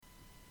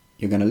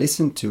You're going to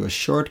listen to a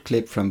short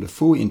clip from the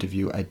full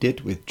interview I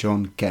did with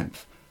John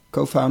Kempf,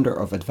 co-founder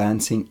of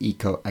Advancing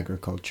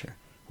Eco-Agriculture,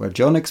 where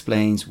John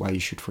explains why you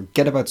should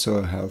forget about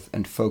soil health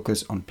and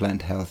focus on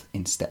plant health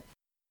instead.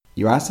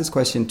 You asked this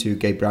question to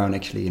Gabe Brown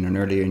actually in an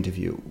earlier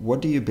interview.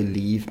 What do you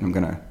believe, and I'm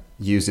going to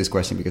use this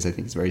question because I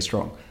think it's very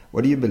strong,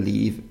 what do you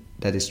believe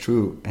that is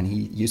true? And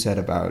you said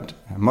about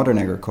modern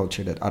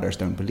agriculture that others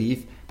don't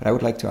believe, but I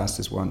would like to ask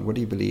this one, what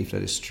do you believe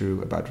that is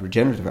true about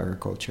regenerative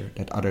agriculture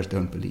that others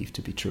don't believe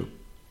to be true?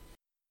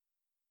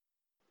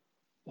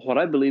 What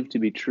I believe to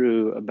be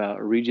true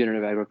about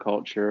regenerative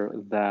agriculture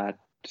that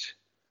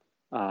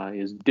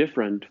is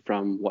different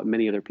from what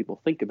many other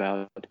people think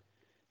about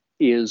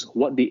is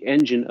what the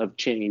engine of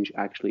change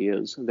actually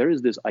is. There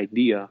is this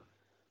idea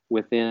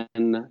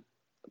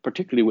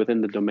particularly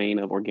within the domain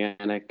of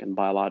organic and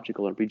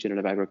biological and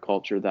regenerative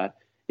agriculture, that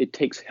it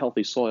takes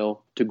healthy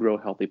soil to grow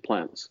healthy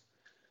plants.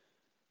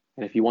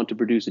 And if you want to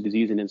produce a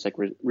disease and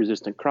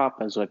insect-resistant crop,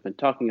 as I've been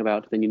talking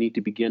about, then you need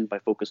to begin by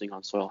focusing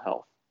on soil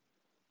health.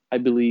 I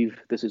believe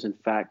this is in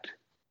fact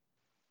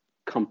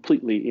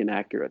completely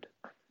inaccurate.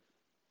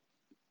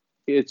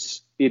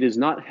 It is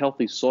not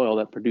healthy soil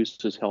that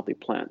produces healthy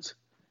plants.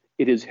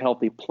 It is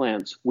healthy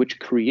plants which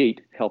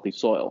create healthy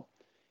soil.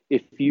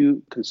 If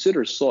you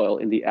consider soil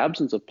in the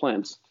absence of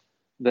plants,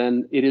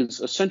 then it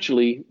is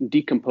essentially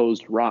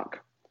decomposed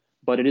rock.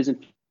 But it is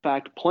in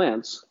fact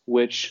plants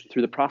which,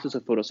 through the process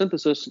of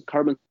photosynthesis,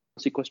 carbon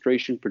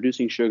sequestration,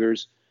 producing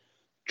sugars,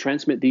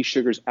 transmit these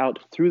sugars out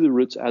through the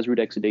roots as root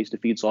exudates to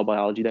feed soil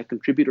biology, that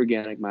contribute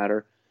organic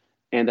matter,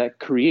 and that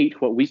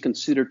create what we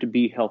consider to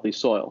be healthy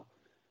soil.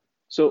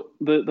 So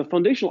the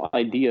foundational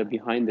idea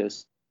behind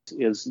this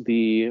is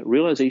the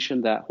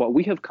realization that what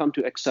we have come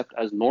to accept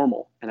as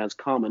normal and as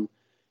common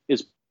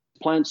is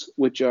plants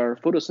which are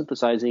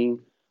photosynthesizing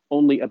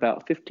only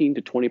about 15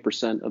 to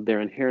 20% of their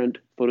inherent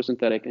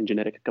photosynthetic and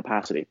genetic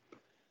capacity.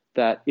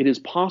 That it is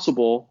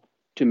possible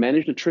to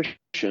manage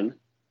nutrition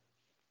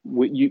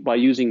by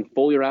using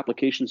foliar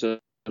applications of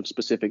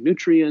specific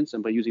nutrients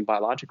and by using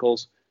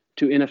biologicals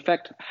to, in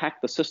effect,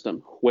 hack the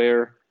system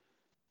where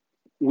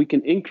we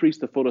can increase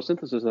the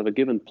photosynthesis of a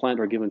given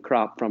plant or a given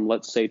crop from,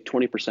 let's say,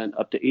 20%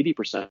 up to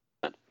 80%,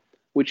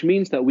 which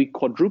means that we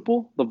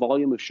quadruple the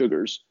volume of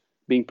sugars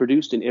being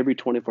produced in every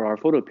 24-hour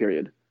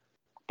photoperiod.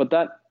 But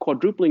that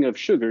quadrupling of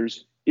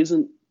sugars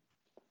isn't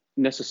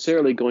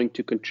necessarily going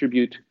to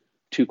contribute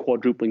to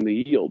quadrupling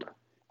the yield.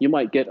 You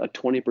might get a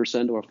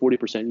 20% or a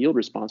 40% yield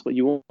response, but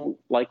you won't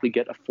likely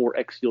get a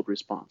 4x yield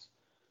response.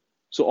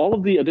 So all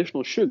of the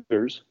additional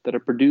sugars that are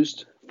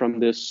produced from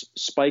this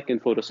spike in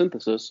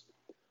photosynthesis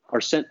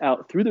are sent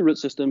out through the root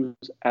systems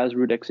as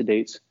root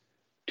exudates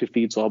to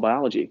feed soil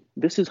biology.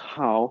 This is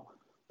how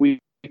we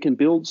can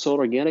build soil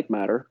organic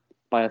matter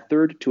by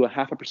 1/3 to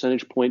 0.5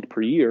 percentage point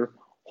per year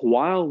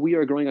while we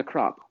are growing a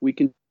crop. We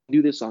can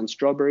do this on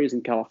strawberries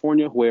in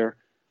California, where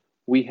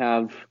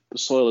the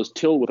soil is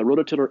tilled with a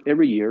rototiller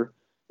every year.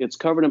 It's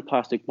covered in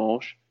plastic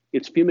mulch.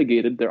 It's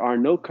fumigated. There are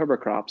no cover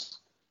crops.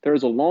 There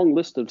is a long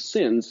list of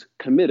sins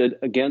committed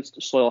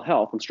against soil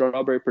health and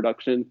strawberry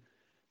production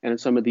and in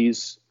some of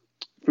these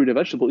fruit and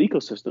vegetable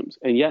ecosystems.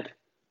 And yet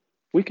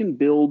we can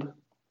build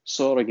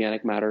soil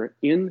organic matter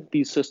in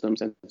these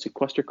systems and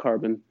sequester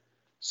carbon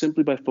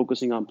simply by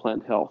focusing on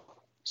plant health.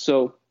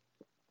 So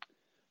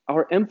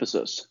our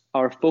emphasis,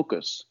 our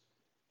focus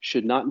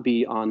should not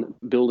be on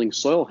building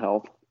soil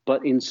health,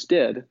 but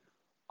instead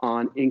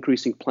on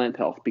increasing plant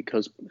health,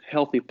 because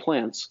healthy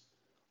plants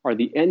are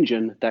the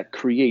engine that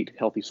create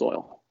healthy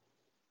soil.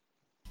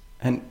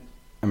 And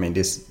I mean,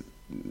 this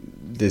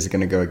is going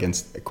to go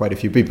against quite a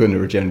few people in the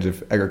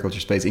regenerative agriculture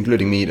space,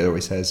 including me, that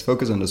always says,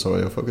 focus on the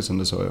soil, focus on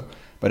the soil.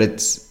 But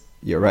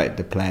you're right,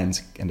 the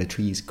plants and the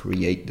trees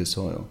create the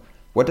soil.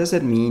 What does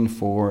that mean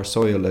for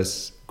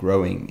soilless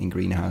growing in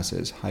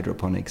greenhouses,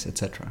 hydroponics,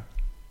 etc.?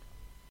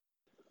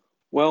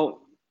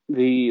 Well,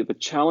 the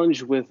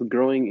challenge with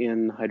growing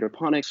in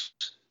hydroponics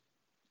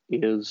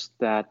is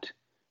that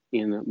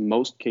in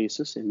most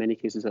cases, in many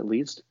cases at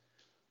least,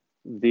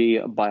 the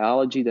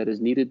biology that is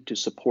needed to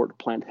support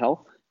plant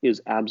health is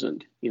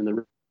absent in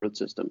the root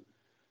system.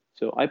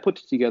 So I put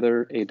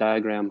together a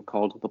diagram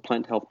called the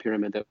plant health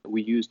pyramid that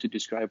we use to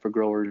describe for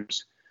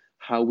growers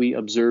how we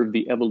observe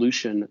the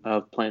evolution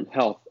of plant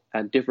health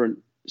at different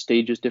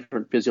stages,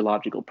 different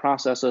physiological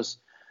processes,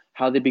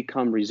 how they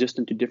become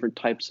resistant to different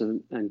types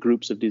and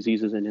groups of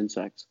diseases and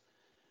insects.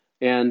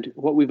 And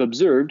what we've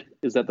observed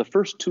is that the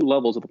first two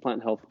levels of the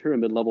plant health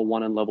pyramid, level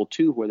 1 and level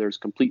 2, where there's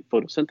complete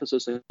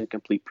photosynthesis and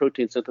complete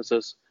protein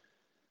synthesis,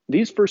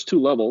 these first two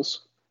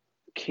levels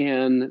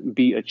can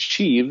be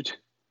achieved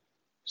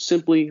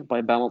simply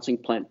by balancing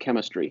plant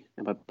chemistry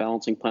and by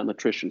balancing plant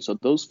nutrition. So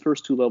those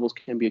first two levels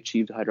can be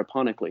achieved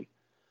hydroponically.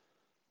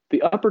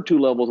 The upper two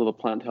levels of the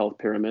plant health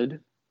pyramid,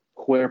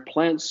 where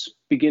plants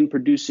begin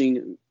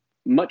producing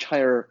much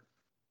higher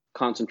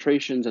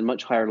concentrations and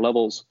much higher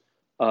levels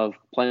of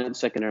plant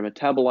secondary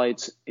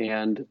metabolites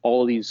and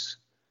all these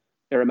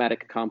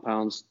aromatic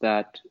compounds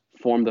that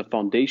form the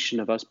foundation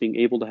of us being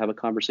able to have a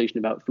conversation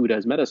about food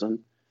as medicine,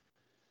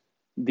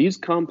 These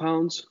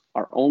compounds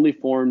are only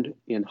formed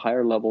in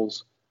higher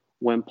levels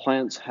when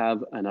plants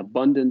have an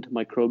abundant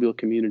microbial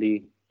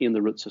community in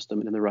the root system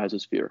and in the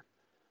rhizosphere,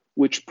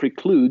 which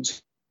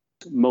precludes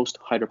most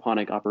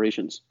hydroponic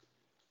operations.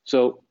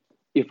 So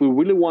if we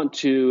really want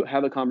to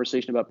have a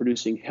conversation about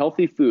producing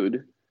healthy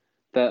food,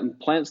 that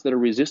plants that are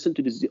resistant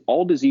to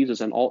all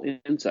diseases and all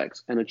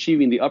insects and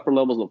achieving the upper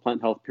levels of the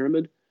plant health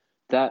pyramid,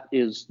 that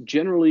is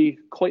generally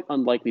quite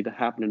unlikely to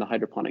happen in a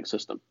hydroponic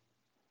system.